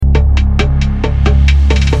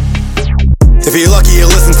If you're lucky, you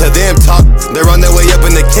listen to them talk. They're on their way up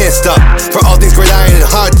and they can't stop. For all things great iron and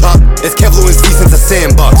hard top, it's Kev Lewinsky since the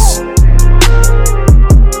sandbox.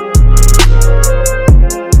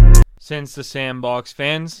 Since the Sandbox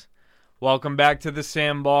fans, welcome back to the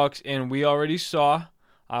Sandbox, and we already saw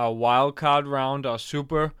our wild card round. Our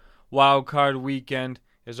super wild card weekend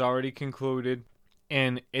is already concluded,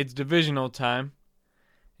 and it's divisional time,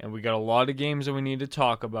 and we got a lot of games that we need to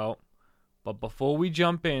talk about. But before we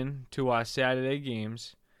jump in to our Saturday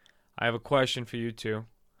games, I have a question for you two.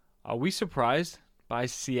 Are we surprised by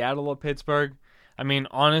Seattle or Pittsburgh? I mean,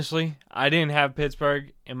 honestly, I didn't have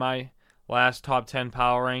Pittsburgh in my last top 10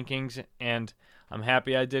 power rankings, and I'm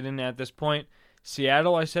happy I didn't at this point.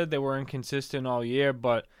 Seattle, I said they were inconsistent all year,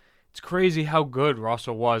 but it's crazy how good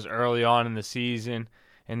Russell was early on in the season.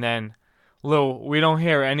 And then, we don't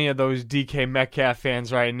hear any of those DK Metcalf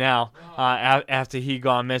fans right now after he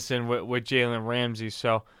gone missing with Jalen Ramsey.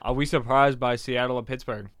 So are we surprised by Seattle or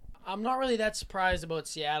Pittsburgh? I'm not really that surprised about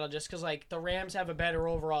Seattle just because, the Rams have a better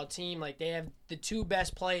overall team. They have the two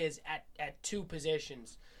best players at two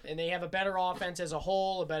positions. And they have a better offense as a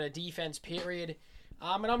whole, a better defense, period.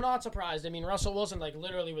 And I'm not surprised. I mean, Russell Wilson,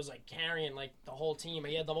 literally was, carrying, the whole team.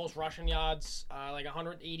 He had the most rushing yards,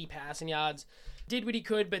 180 passing yards. Did what he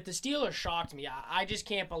could, but the Steelers shocked me. I just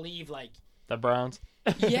can't believe, The Browns?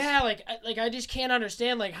 Yeah, I just can't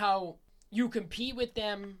understand, how you compete with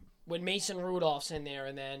them when Mason Rudolph's in there,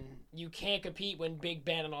 and then you can't compete when Big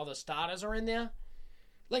Ben and all the starters are in there.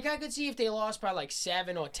 I could see if they lost by,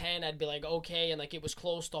 7 or 10, I'd be okay, and, it was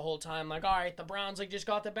close the whole time. All right, the Browns, just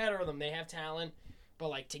got the better of them. They have talent.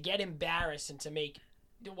 But, to get embarrassed and to make,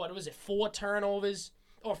 4 turnovers?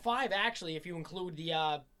 Or 5, actually, if you include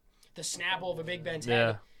the snap over Big Ben's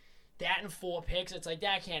head. That and 4 picks, it's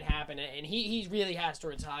that can't happen. And he really has to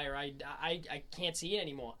retire. I can't see it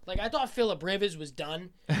anymore. I thought Phillip Rivers was done,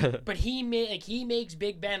 but he makes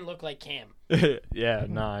Big Ben look like Cam. Yeah,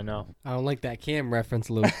 no, I know. I don't like that Cam reference,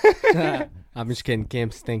 Lou. I'm just kidding. Cam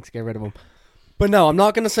stinks. Get rid of him. But no, I'm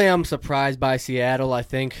not going to say I'm surprised by Seattle. I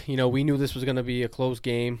think, we knew this was going to be a close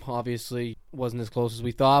game. Obviously, wasn't as close as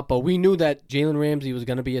we thought, but we knew that Jalen Ramsey was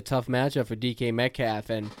going to be a tough matchup for DK Metcalf.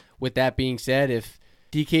 And with that being said, if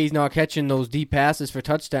DK's not catching those deep passes for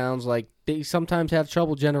touchdowns, they sometimes have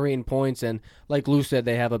trouble generating points. And like Lou said,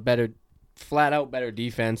 they have a flat-out better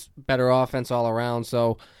defense, better offense all around.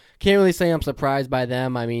 So can't really say I'm surprised by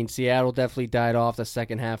them. I mean, Seattle definitely died off the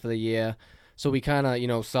second half of the year. So we kind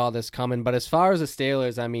of, saw this coming. But as far as the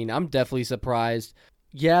Steelers, I mean, I'm definitely surprised.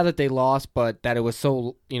 Yeah, that they lost, but that it was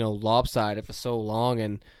so, lopsided for so long.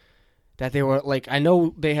 And that they were, I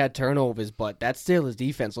know they had turnovers, but that Steelers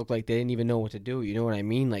defense looked like they didn't even know what to do. You know what I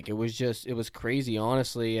mean? It was crazy,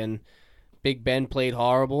 honestly. And Big Ben played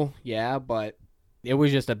horrible, yeah, but it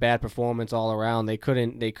was just a bad performance all around. They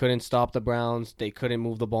couldn't stop the Browns. They couldn't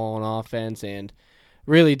move the ball on offense, and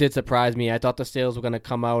really did surprise me. I thought the Steelers were going to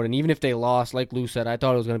come out, and even if they lost, like Lou said, I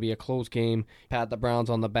thought it was going to be a close game, pat the Browns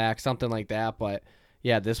on the back, something like that. But,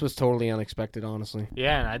 yeah, this was totally unexpected, honestly.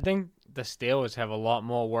 Yeah, and I think the Steelers have a lot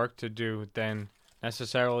more work to do than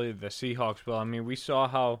necessarily the Seahawks will. I mean, we saw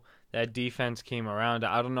how that defense came around.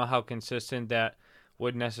 I don't know how consistent that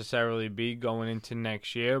would necessarily be going into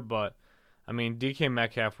next year, but I mean, DK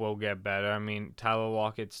Metcalf will get better. I mean, Tyler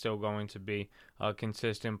Lockett's still going to be a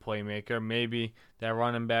consistent playmaker. Maybe that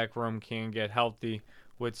running back room can get healthy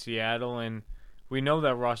with Seattle, and we know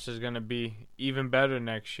that Russ is going to be even better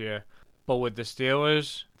next year. But with the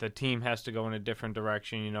Steelers, the team has to go in a different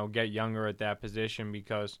direction, get younger at that position,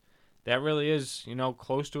 because that really is,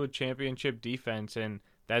 close to a championship defense, and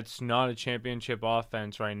that's not a championship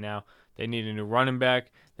offense right now. They need a new running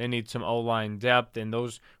back. They need some O-line depth, and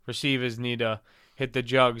those receivers need to hit the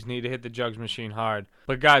jugs machine hard.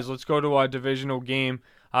 But, guys, let's go to our divisional game.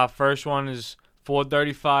 Our first one is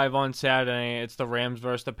 4:35 on Saturday. It's the Rams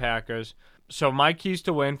versus the Packers. So my keys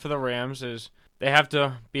to win for the Rams is they have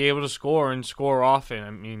to be able to score and score often.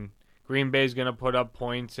 I mean, Green Bay's going to put up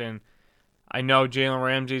points, and I know Jalen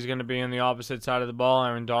Ramsey's going to be on the opposite side of the ball.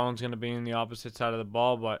 Aaron Donald's going to be on the opposite side of the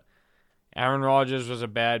ball, but Aaron Rodgers was a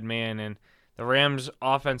bad man, and the Rams'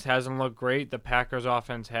 offense hasn't looked great. The Packers'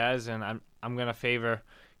 offense has, and I'm going to favor,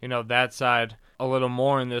 that side a little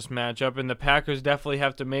more in this matchup. And the Packers definitely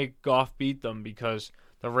have to make Goff beat them, because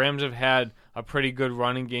the Rams have had a pretty good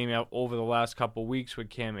running game out over the last couple weeks with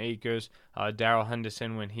Cam Akers, Darrell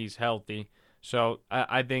Henderson when he's healthy. So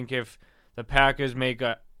I think if the Packers make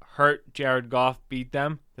a hurt Jared Goff beat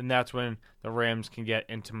them, then that's when the Rams can get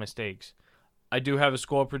into mistakes. I do have a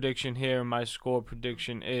score prediction here. My score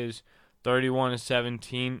prediction is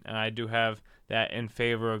 31-17, and I do have that in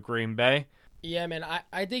favor of Green Bay. Yeah, man,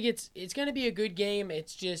 I think it's going to be a good game.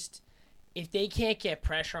 It's just if they can't get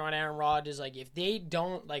pressure on Aaron Rodgers, like if they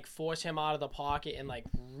don't like force him out of the pocket and like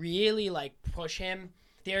really like push him,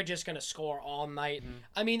 they're just gonna score all night.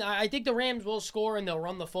 I mean, I think the Rams will score and they'll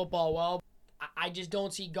run the football well. I just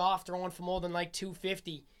don't see Goff throwing for more than like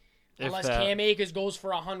 250, unless Cam Akers goes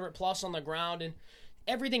for 100 plus on the ground. And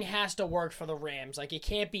everything has to work for the Rams. Like it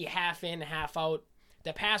can't be half in, half out.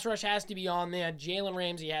 The pass rush has to be on there. Jalen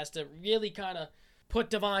Ramsey has to really kind of put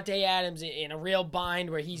Devontae Adams in a real bind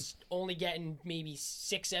where he's only getting maybe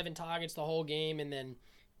 6-7 targets the whole game, and then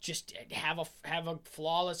just have a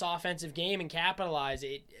flawless offensive game and capitalize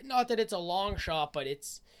it. Not that it's a long shot, but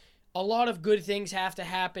it's a lot of good things have to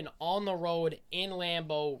happen on the road in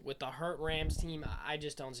Lambeau with the hurt Rams team. I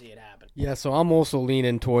just don't see it happen. Yeah, so I'm also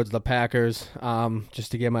leaning towards the Packers,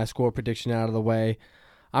 just to get my score prediction out of the way.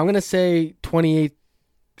 I'm going to say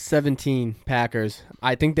 28-17 Packers.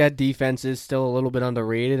 I think that defense is still a little bit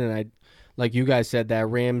underrated, and like you guys said, that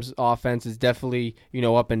Rams offense is definitely,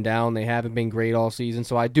 up and down. They haven't been great all season,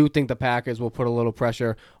 so I do think the Packers will put a little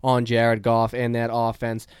pressure on Jared Goff and that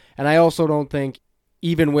offense. And I also don't think,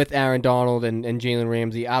 even with Aaron Donald and Jalen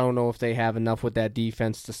Ramsey, I don't know if they have enough with that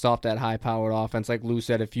defense to stop that high-powered offense. Like Lou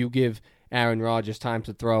said, if you give Aaron Rodgers time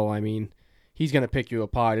to throw, I mean, he's going to pick you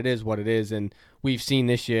apart. It is what it is, and we've seen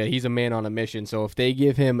this year he's a man on a mission. So if they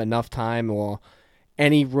give him enough time or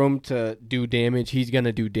any room to do damage, he's going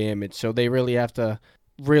to do damage. So they really have to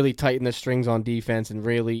really tighten the strings on defense and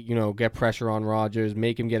really, get pressure on Rodgers,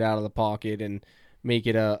 make him get out of the pocket, and make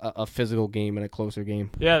it a physical game and a closer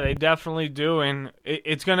game. Yeah, they definitely do, and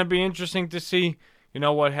it's going to be interesting to see,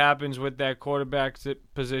 what happens with that quarterback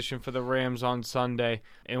position for the Rams on Sunday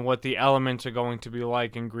and what the elements are going to be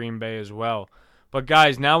like in Green Bay as well. But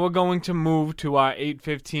guys, now we're going to move to our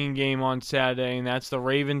 8:15 game on Saturday, and that's the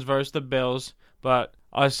Ravens versus the Bills. But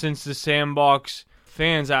since the Sandbox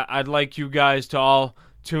fans, I'd like you guys to all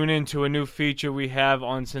tune into a new feature we have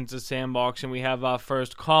on Since the Sandbox, and we have our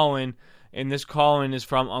first call-in. And this call-in is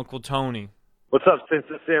from Uncle Tony. What's up, Since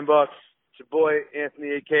the Sandbox? It's your boy,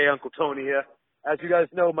 Anthony, a.k.a. Uncle Tony here. As you guys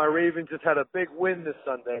know, my Ravens just had a big win this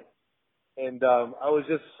Sunday. And I was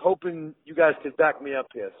just hoping you guys could back me up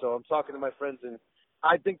here. So I'm talking to my friends, and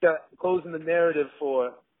I think that closing the narrative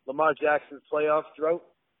for Lamar Jackson's playoff drought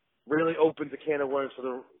really opens a can of worms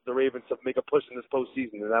for the Ravens to make a push in this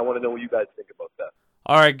postseason. And I want to know what you guys think about that.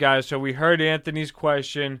 All right, guys, so we heard Anthony's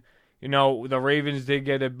question. The Ravens did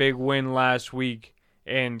get a big win last week,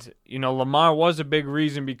 and, Lamar was a big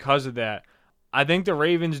reason because of that. I think the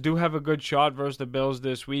Ravens do have a good shot versus the Bills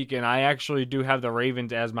this week, and I actually do have the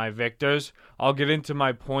Ravens as my victors. I'll get into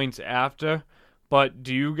my points after, but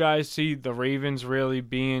do you guys see the Ravens really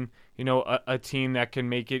being, a team that can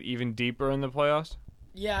make it even deeper in the playoffs?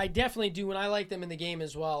 Yeah, I definitely do, and I like them in the game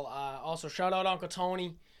as well. Also, shout out Uncle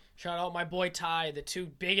Tony. Shout out my boy Ty, the two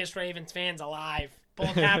biggest Ravens fans alive.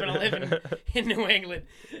 Both happen to live in New England.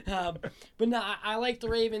 But no, I like the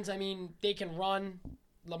Ravens. I mean, they can run.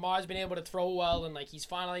 Lamar's been able to throw well, and he's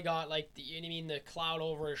finally got the cloud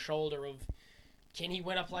over his shoulder of, can he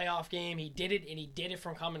win a playoff game? He did it, and he did it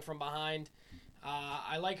from coming from behind.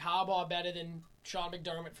 I like Harbaugh better than Sean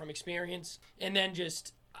McDermott from experience. And then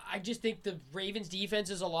I just think the Ravens defense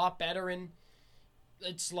is a lot better, and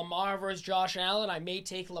it's Lamar versus Josh Allen. I may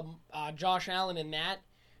take Josh Allen in that,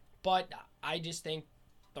 but I just think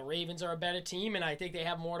the Ravens are a better team, and I think they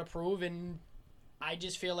have more to prove, and I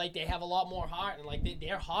just feel like they have a lot more heart, and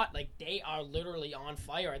they're hot. They are literally on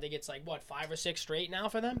fire. I think it's 5 or 6 straight now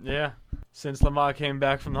for them? Yeah, since Lamar came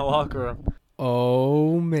back from the locker room.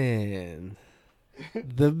 Oh, man.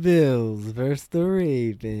 The Bills versus the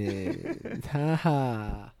Ravens.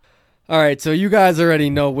 Ha. All right, so you guys already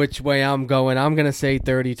know which way I'm going. I'm going to say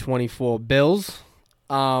 30-24 Bills.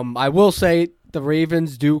 I will say the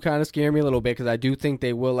Ravens do kind of scare me a little bit because I do think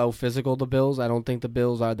they will out-physical the Bills. I don't think the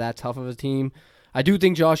Bills are that tough of a team. I do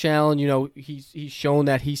think Josh Allen, he's shown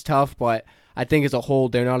that he's tough, but I think as a whole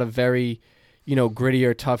they're not a very, gritty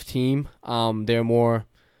or tough team. They're more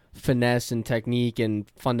finesse and technique and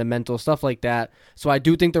fundamental stuff like that. So I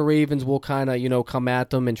do think the Ravens will kind of, come at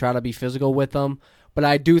them and try to be physical with them. But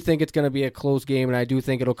I do think it's going to be a close game, and I do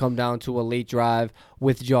think it'll come down to a late drive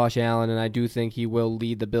with Josh Allen, and I do think he will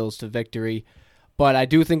lead the Bills to victory. But I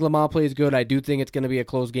do think Lamar plays good. I do think it's going to be a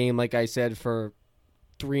close game, like I said, for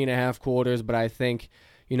 3.5 quarters. But I think,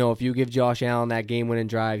 if you give Josh Allen that game-winning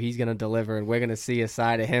drive, he's going to deliver, and we're going to see a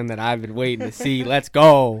side of him that I've been waiting to see. Let's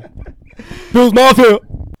go. Bills Mafia!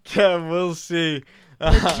 Yeah, we'll see.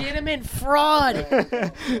 Legitimate fraud.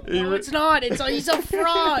 No, it's not. He's a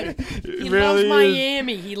fraud. He loves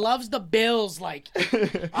Miami. He loves the Bills. Like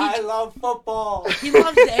I love football. he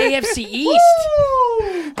loves the AFC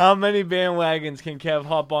East. How many bandwagons can Kev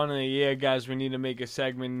hop on in a year, guys? We need to make a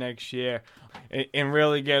segment next year and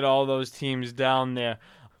really get all those teams down there.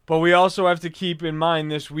 But we also have to keep in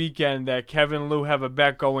mind this weekend that Kevin and Lou have a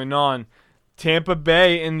bet going on. Tampa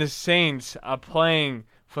Bay and the Saints are playing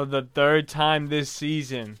for the third time this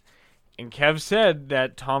season. And Kev said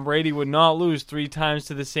that Tom Brady would not lose 3 times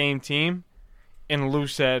to the same team. And Lou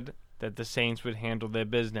said that the Saints would handle their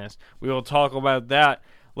business. We will talk about that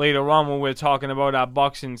later on when we're talking about our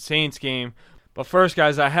Bucs and Saints game. But first,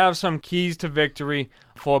 guys, I have some keys to victory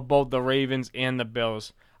for both the Ravens and the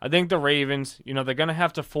Bills. I think the Ravens, they're going to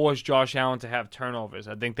have to force Josh Allen to have turnovers.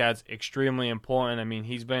 I think that's extremely important. I mean,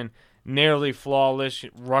 he's been nearly flawless,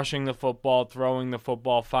 rushing the football, throwing the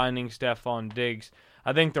football, finding Stephon Diggs.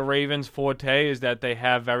 I think the Ravens' forte is that they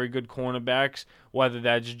have very good cornerbacks, whether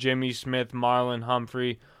that's Jimmy Smith, Marlon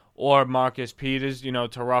Humphrey, or Marcus Peters,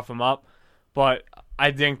 to rough them up. But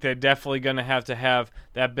I think they're definitely going to have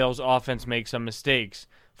that Bills offense make some mistakes.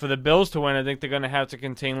 For the Bills to win, I think they're going to have to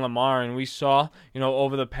contain Lamar. And we saw,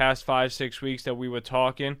 over the past 5-6 weeks that we were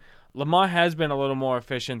talking, Lamar has been a little more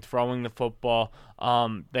efficient throwing the football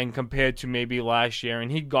than compared to maybe last year.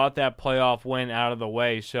 And he got that playoff win out of the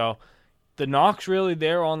way. So the knocks really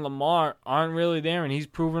there on Lamar aren't really there. And he's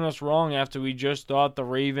proven us wrong after we just thought the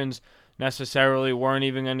Ravens necessarily weren't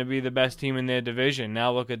even going to be the best team in their division.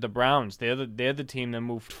 Now look at the Browns. They're the team that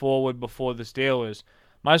moved forward before the Steelers.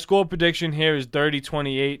 My score prediction here is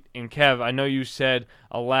 30-28. And Kev, I know you said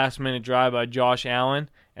a last-minute drive by Josh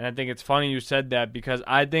Allen. And I think it's funny you said that because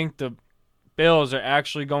I think the Bills are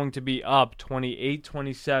actually going to be up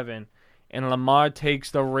 28-27. And Lamar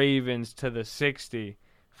takes the Ravens to the 60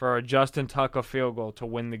 for a Justin Tucker field goal to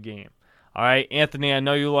win the game. All right, Anthony, I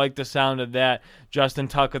know you like the sound of that. Justin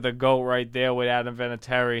Tucker, the GOAT right there with Adam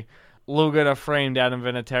Vinatieri. Lou got a framed Adam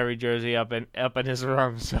Vinatieri jersey up in his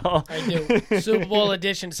room. So I do. Super Bowl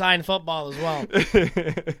edition signed football as well.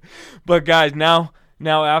 But, guys, now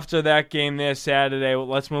after that game there Saturday,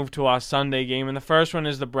 let's move to our Sunday game. And the first one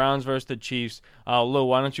is the Browns versus the Chiefs. Lou,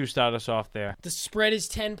 why don't you start us off there? The spread is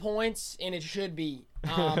 10 points, and it should be.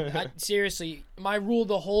 Seriously, my rule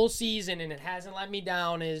the whole season, and it hasn't let me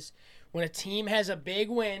down, is when a team has a big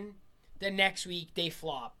win, the next week they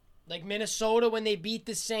flop. Like Minnesota when they beat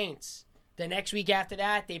the Saints. The next week after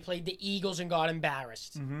that, they played the Eagles and got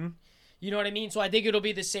embarrassed. Mm-hmm. You know what I mean? So I think it'll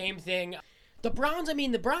be the same thing. The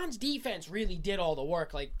Browns defense really did all the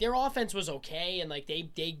work. Like, their offense was okay, and, like, they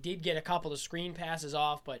did get a couple of screen passes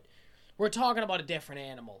off, but we're talking about a different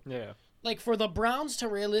animal. Yeah. Like, for the Browns to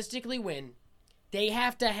realistically win, they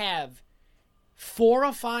have to have 4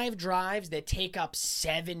 or 5 drives that take up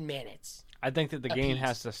 7 minutes. I think that the game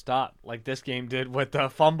has to stop, like this game did with the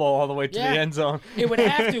fumble all the way to the end zone. It would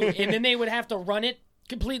have to, and then they would have to run it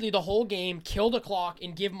completely the whole game, kill the clock,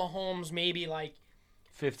 and give Mahomes maybe, like,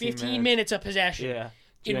 15 minutes of possession. Yeah.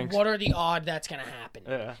 And what are the odds that's going to happen?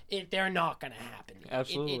 Yeah. They're not going to happen.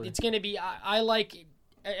 Absolutely. It's going to be, I like,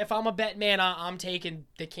 if I'm a bet man, I'm taking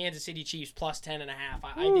the Kansas City Chiefs plus 10.5.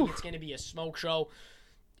 I think it's going to be a smoke show.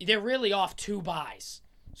 They're really off 2 buys.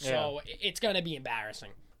 So it's going to be embarrassing.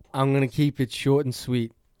 I'm going to keep it short and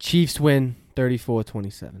sweet. Chiefs win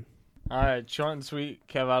 34-27. All right, short and sweet.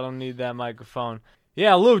 Kev, I don't need that microphone.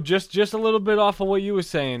 Yeah, Lou, just a little bit off of what you were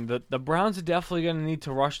saying. The Browns are definitely going to need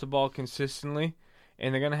to rush the ball consistently,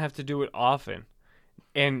 and they're going to have to do it often.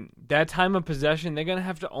 And that time of possession, they're going to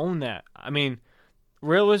have to own that. I mean,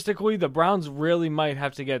 realistically, the Browns really might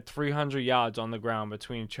have to get 300 yards on the ground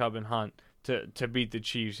between Chubb and Hunt to beat the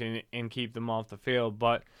Chiefs and keep them off the field.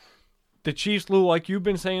 But the Chiefs, Lou, like you've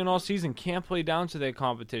been saying all season, can't play down to their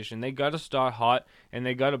competition. They got to start hot, and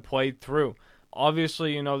they got to play through.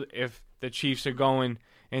 Obviously, if the Chiefs are going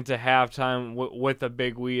into halftime with a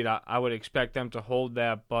big lead, I would expect them to hold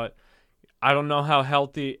that. But I don't know how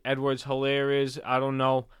healthy Edwards-Helaire is. I don't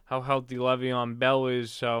know how healthy Le'Veon Bell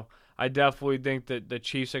is. So I definitely think that the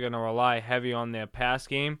Chiefs are going to rely heavy on their pass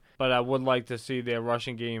game. But I would like to see their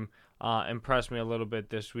rushing game impressed me a little bit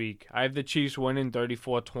this week. I have the Chiefs winning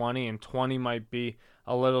 34-20, and 20 might be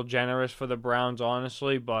a little generous for the Browns,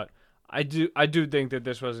 honestly, but I do think that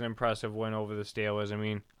this was an impressive win over the Steelers. I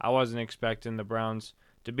mean, I wasn't expecting the Browns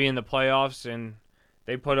to be in the playoffs, and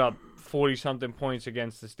they put up 40-something points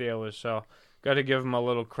against the Steelers, so got to give them a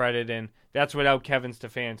little credit, and that's without Kevin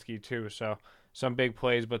Stefanski, too, so some big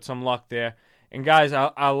plays, but some luck there. And guys,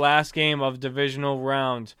 our last game of divisional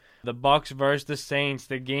round, the Bucks versus the Saints,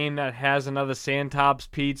 the game that has another Santops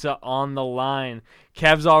pizza on the line.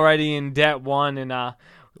 Kev's already in debt one, and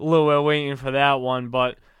Lou, we're waiting for that one.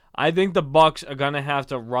 But I think the Bucks are going to have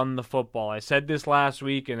to run the football. I said this last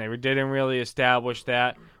week, and they didn't really establish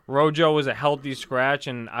that. Rojo was a healthy scratch,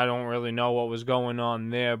 and I don't really know what was going on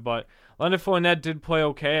there. But Leonard Fournette did play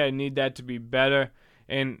okay. I need that to be better.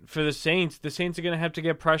 And for the Saints are going to have to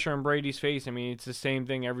get pressure on Brady's face. I mean, it's the same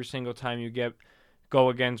thing every single time you go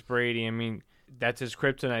against Brady. I mean, that's his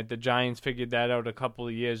kryptonite. The Giants figured that out a couple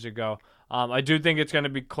of years ago. I do think it's going to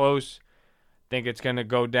be close. I think it's going to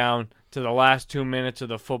go down to the last 2 minutes of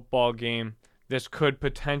the football game. This could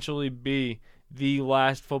potentially be the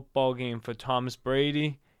last football game for Thomas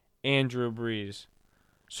Brady and Drew Brees.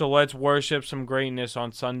 So let's worship some greatness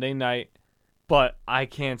on Sunday night. But I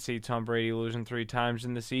can't see Tom Brady losing 3 times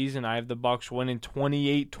in the season. I have the Bucs winning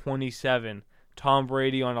 28-27. Tom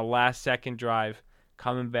Brady on a last-second drive,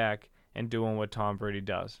 coming back and doing what Tom Brady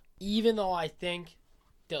does. Even though I think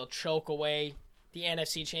they'll choke away the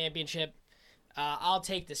NFC Championship, I'll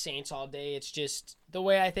take the Saints all day. It's just the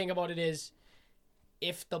way I think about it is,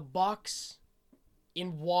 if the Bucs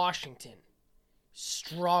in Washington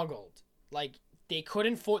struggled, like they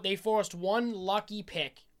forced one lucky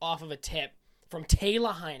pick off of a tip from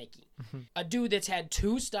Taylor Heineke, a dude that's had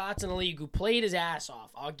 2 starts in the league who played his ass off.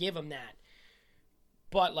 I'll give him that.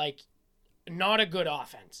 But, like, not a good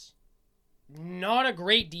offense. Not a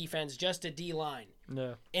great defense, just a D-line.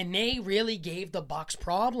 No. And they really gave the Bucs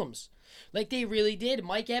problems. Like, they really did.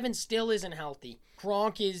 Mike Evans still isn't healthy.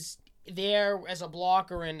 Gronk is there as a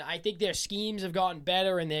blocker, and I think their schemes have gotten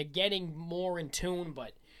better, and they're getting more in tune.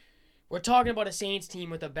 But we're talking about a Saints team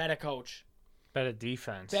with a better coach. Better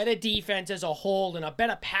defense. Better defense as a whole, and a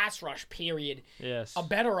better pass rush, period. Yes. A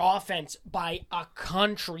better offense by a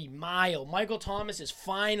country mile. Michael Thomas is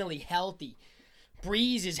finally healthy.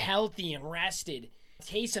 Breeze is healthy and rested.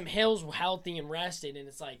 Taysom Hill's healthy and rested. And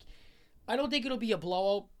it's like, I don't think it'll be a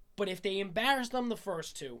blowout, but if they embarrass them the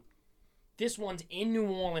first 2, this one's in New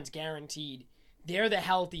Orleans guaranteed. They're the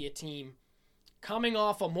healthier team. Coming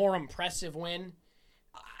off a more impressive win,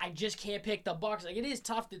 I just can't pick the Bucs. Like, it is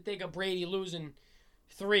tough to think of Brady losing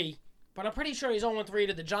 3, but I'm pretty sure he's 0-3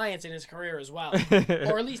 to the Giants in his career as well.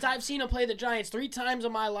 Or at least I've seen him play the Giants 3 times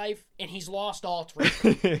in my life, and he's lost all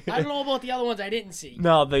 3. I don't know about the other ones I didn't see.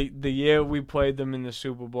 No, the year we played them in the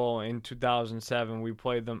Super Bowl in 2007, we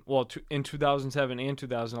played them, in 2007 and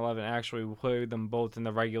 2011, actually, we played them both in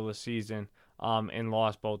the regular season and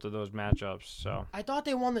lost both of those matchups. So I thought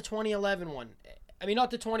they won the 2011 one. I mean,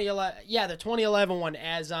 not the 2011. Yeah, the 2011 one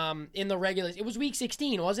as in the regular. It was week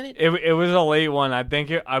 16, wasn't it? It was a late one. I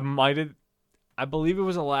think I believe it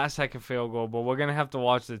was a last-second field goal, but we're gonna have to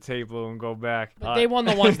watch the tape, Lou, and go back. But they won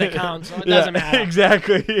the ones that count, so it doesn't matter.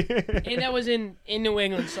 Exactly. And that was in New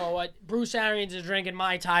England, so Bruce Arians is drinking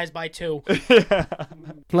Mai Tais by 2.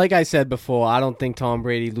 Like I said before, I don't think Tom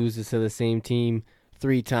Brady loses to the same team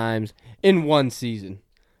 3 times in one season.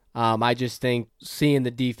 I just think seeing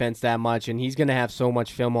the defense that much, and he's going to have so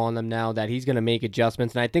much film on them now that he's going to make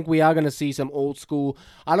adjustments. And I think we are going to see some old school,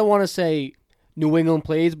 I don't want to say New England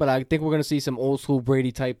plays, but I think we're going to see some old school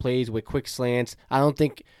Brady-type plays with quick slants. I don't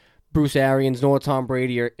think Bruce Arians nor Tom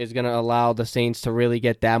Brady is going to allow the Saints to really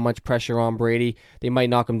get that much pressure on Brady. They might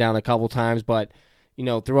knock him down a couple times, but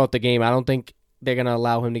throughout the game, I don't think they're going to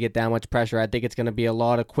allow him to get that much pressure. I think it's going to be a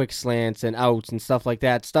lot of quick slants and outs and stuff like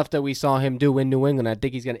that, stuff that we saw him do in New England. I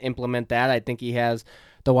think he's going to implement that. I think he has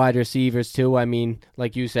the wide receivers too. I mean,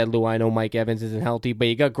 like you said, Lou, I know Mike Evans isn't healthy, but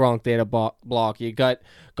you got Gronk there to block. You got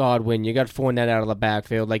Godwin. You got Fournette out of the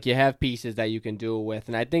backfield. Like, you have pieces that you can do it with,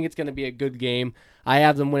 and I think it's going to be a good game. I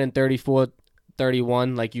have them winning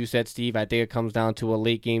 34-31, like you said, Steve. I think it comes down to a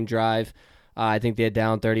late-game drive. I think they're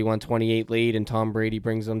down 31-28 late, and Tom Brady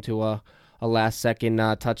brings them to a last-second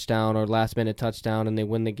touchdown or last-minute touchdown, and they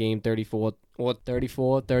win the game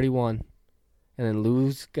 34-31. And then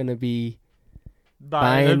Lou's going to be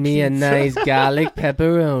buying me a nice garlic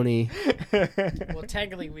pepperoni. Well,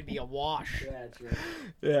 technically, we'd be a wash. Yeah, that's right.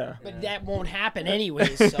 Yeah. But that won't happen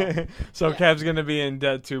anyways. So, So Kev's going to be in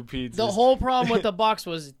debt 2 pizzas. the whole problem with the Bucs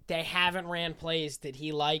was they haven't ran plays that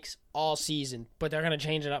he likes all season, but they're going to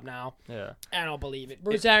change it up now. Yeah. I don't believe it.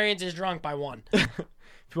 Bruce Arians is drunk by 1.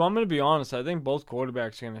 If you want me to be honest, I think both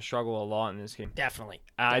quarterbacks are going to struggle a lot in this game. Definitely.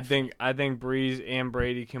 I think Breeze and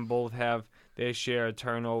Brady can both have their share of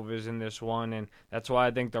turnovers in this one, and that's why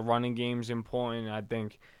I think the running game is important. I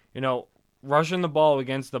think, rushing the ball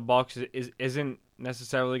against the Bucs isn't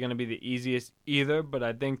necessarily going to be the easiest either, but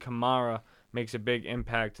I think Kamara makes a big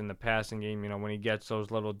impact in the passing game, when he gets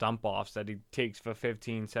those little dump-offs that he takes for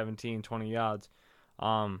 15, 17, 20 yards.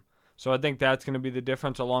 So I think that's going to be the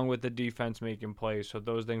difference, along with the defense making plays. So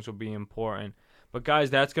those things will be important. But, guys,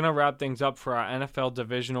 that's going to wrap things up for our NFL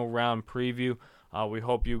Divisional Round preview. We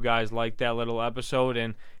hope you guys liked that little episode.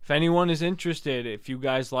 And if anyone is interested, if you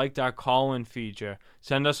guys liked our call-in feature,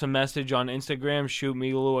 send us a message on Instagram, shoot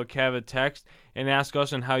me, Lou, or Kev a text, and ask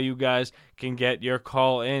us on how you guys can get your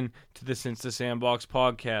call in to the Since the Sandbox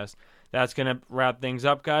podcast. That's going to wrap things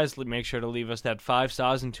up, guys. Make sure to leave us that 5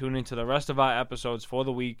 stars and tune into the rest of our episodes for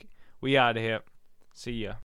the week. We out of here. See ya.